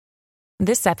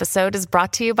This episode is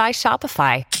brought to you by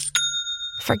Shopify.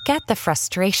 Forget the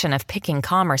frustration of picking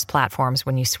commerce platforms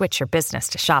when you switch your business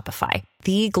to Shopify,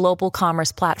 the global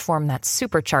commerce platform that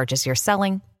supercharges your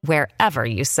selling wherever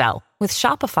you sell. With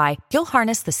Shopify, you'll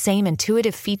harness the same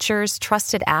intuitive features,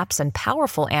 trusted apps, and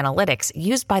powerful analytics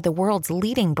used by the world's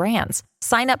leading brands.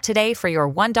 Sign up today for your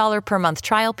 $1 per month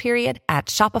trial period at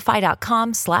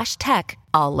shopify.com/tech,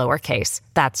 all lowercase.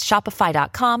 That's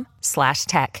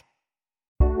shopify.com/tech.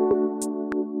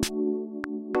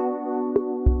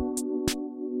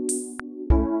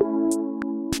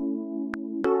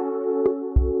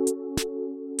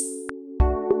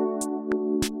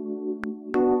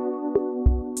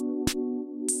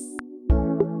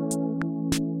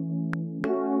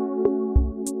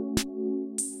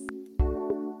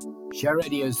 Share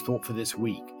Radio's thought for this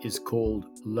week is called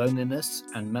Loneliness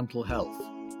and Mental Health,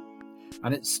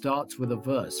 and it starts with a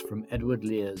verse from Edward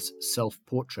Lear's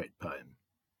self-portrait poem.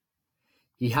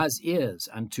 He has ears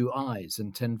and 2 eyes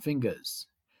and 10 fingers,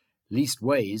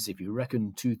 leastways if you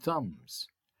reckon 2 thumbs.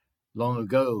 Long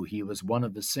ago he was one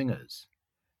of the singers,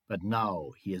 but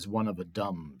now he is one of the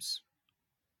dumbs.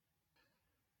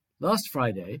 Last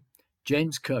Friday,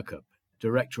 James Kirkup,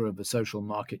 director of the Social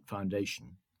Market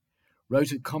Foundation,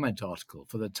 wrote a comment article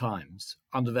for The Times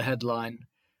under the headline,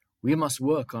 "We must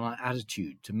work on our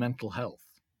attitude to mental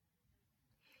health."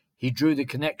 He drew the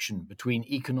connection between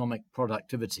economic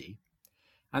productivity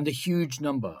and the huge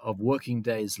number of working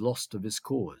days lost to this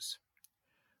cause,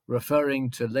 referring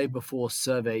to labour force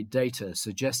survey data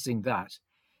suggesting that,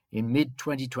 in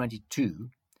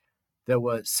mid-2022, there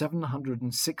were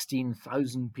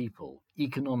 716,000 people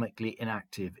economically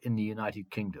inactive in the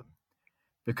United Kingdom,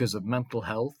 because of mental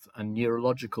health and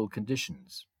neurological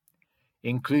conditions,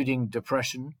 including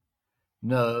depression,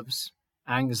 nerves,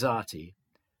 anxiety,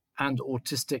 and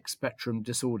autistic spectrum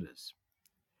disorders,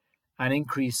 an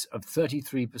increase of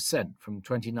 33% from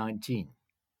 2019.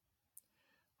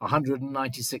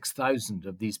 196,000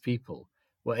 of these people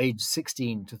were aged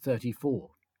 16 to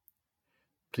 34.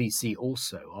 Please see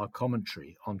also our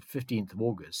commentary on 15th of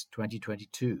August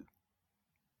 2022.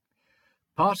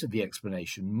 Part of the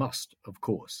explanation must, of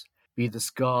course, be the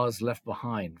scars left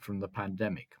behind from the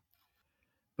pandemic.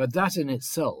 But that in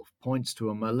itself points to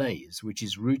a malaise which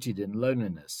is rooted in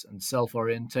loneliness and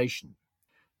self-orientation,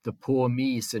 the poor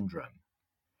me syndrome.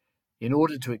 In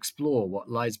order to explore what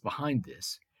lies behind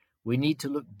this, we need to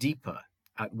look deeper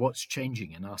at what's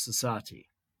changing in our society.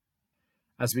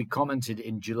 As we commented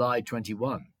in July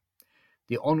 21,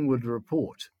 the Onward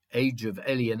report, Age of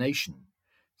Alienation,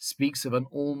 speaks of an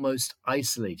almost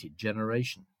isolated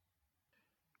generation.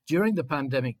 During the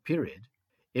pandemic period,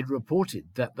 it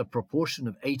reported that the proportion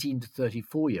of 18 to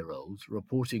 34-year-olds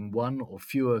reporting 1 or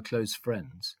fewer close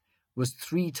friends was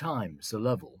 3 times the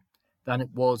level than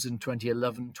it was in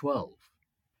 2011-12.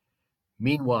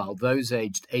 Meanwhile, those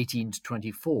aged 18 to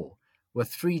 24 were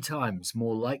 3 times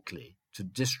more likely to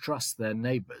distrust their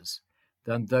neighbours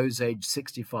than those aged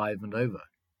 65 and over.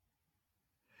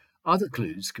 Other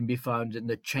clues can be found in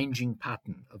the changing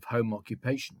pattern of home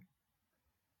occupation.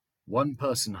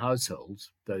 One-person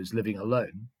households, those living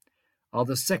alone, are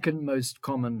the second most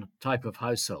common type of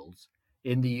households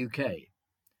in the UK,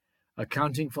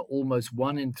 accounting for almost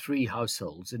 1 in 3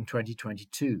 households in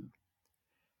 2022.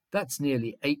 That's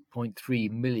nearly 8.3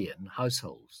 million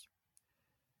households.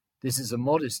 This is a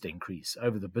modest increase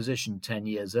over the position 10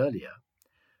 years earlier,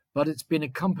 but it's been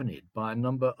accompanied by a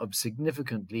number of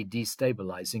significantly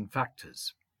destabilizing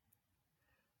factors.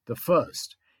 The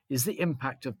first is the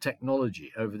impact of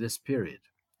technology over this period,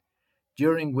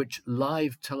 during which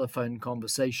live telephone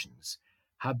conversations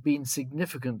have been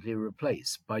significantly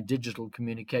replaced by digital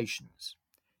communications,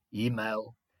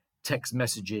 email, text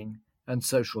messaging, and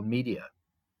social media.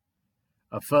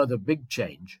 A further big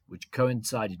change, which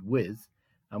coincided with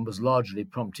and was largely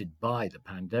prompted by the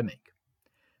pandemic,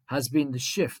 has been the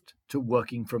shift to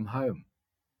working from home.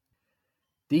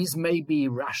 These may be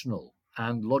rational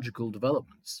and logical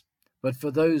developments, but for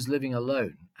those living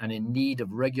alone and in need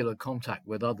of regular contact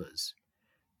with others,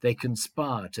 they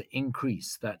conspire to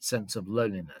increase that sense of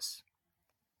loneliness.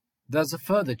 There's a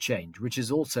further change which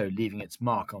is also leaving its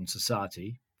mark on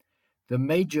society, the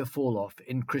major fall-off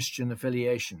in Christian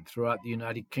affiliation throughout the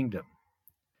United Kingdom.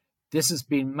 This has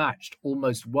been matched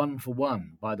almost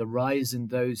 1-for-1 by the rise in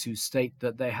those who state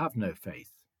that they have no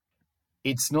faith.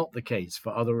 It's not the case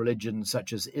for other religions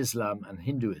such as Islam and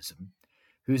Hinduism,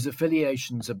 whose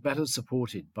affiliations are better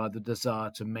supported by the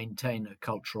desire to maintain a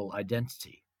cultural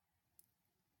identity.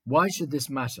 Why should this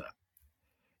matter?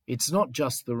 It's not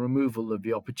just the removal of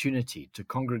the opportunity to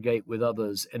congregate with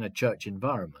others in a church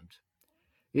environment.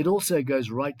 It also goes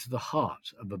right to the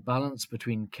heart of a balance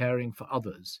between caring for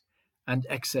others and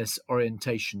excess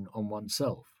orientation on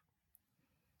oneself.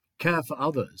 Care for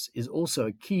others is also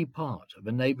a key part of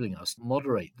enabling us to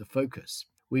moderate the focus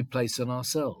we place on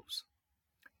ourselves.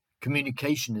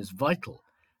 Communication is vital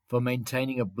for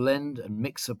maintaining a blend and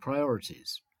mix of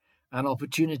priorities, an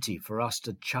opportunity for us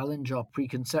to challenge our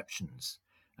preconceptions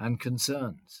and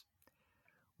concerns,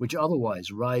 which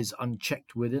otherwise rise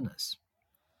unchecked within us.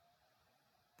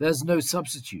 There's no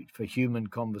substitute for human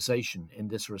conversation in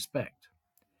this respect.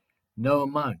 No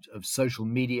amount of social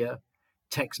media,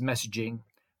 text messaging,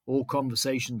 or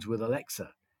conversations with Alexa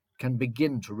can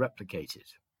begin to replicate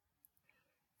it.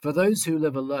 For those who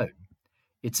live alone,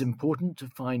 it's important to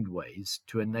find ways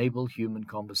to enable human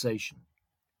conversation.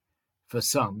 For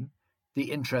some,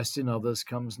 the interest in others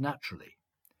comes naturally.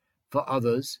 For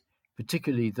others,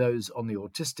 particularly those on the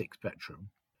autistic spectrum,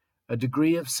 a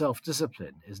degree of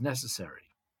self-discipline is necessary.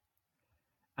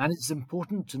 And it's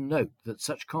important to note that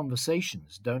such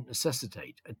conversations don't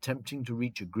necessitate attempting to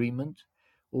reach agreement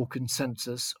or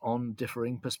consensus on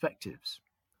differing perspectives.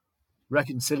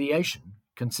 Reconciliation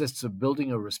consists of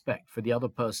building a respect for the other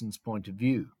person's point of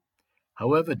view,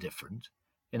 however different,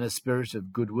 in a spirit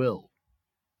of goodwill.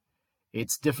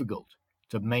 It's difficult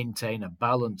to maintain a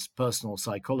balanced personal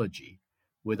psychology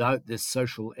without this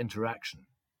social interaction.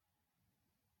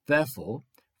 Therefore,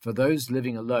 for those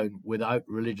living alone without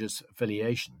religious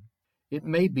affiliation, it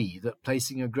may be that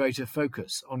placing a greater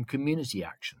focus on community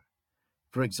action,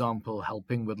 for example,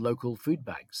 helping with local food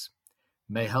banks,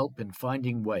 may help in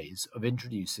finding ways of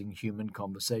introducing human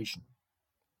conversation.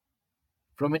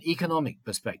 From an economic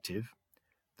perspective,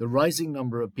 the rising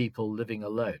number of people living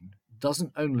alone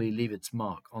doesn't only leave its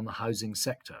mark on the housing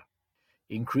sector,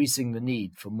 increasing the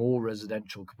need for more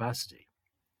residential capacity.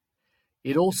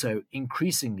 It also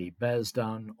increasingly bears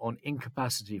down on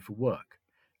incapacity for work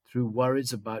through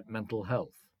worries about mental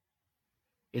health.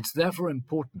 It's therefore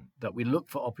important that we look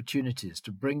for opportunities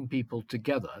to bring people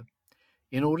together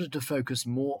in order to focus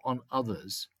more on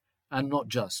others and not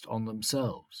just on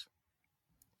themselves.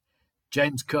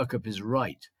 James Kirkup is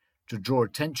right to draw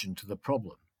attention to the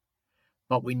problem,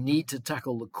 but we need to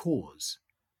tackle the cause,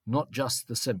 not just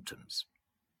the symptoms.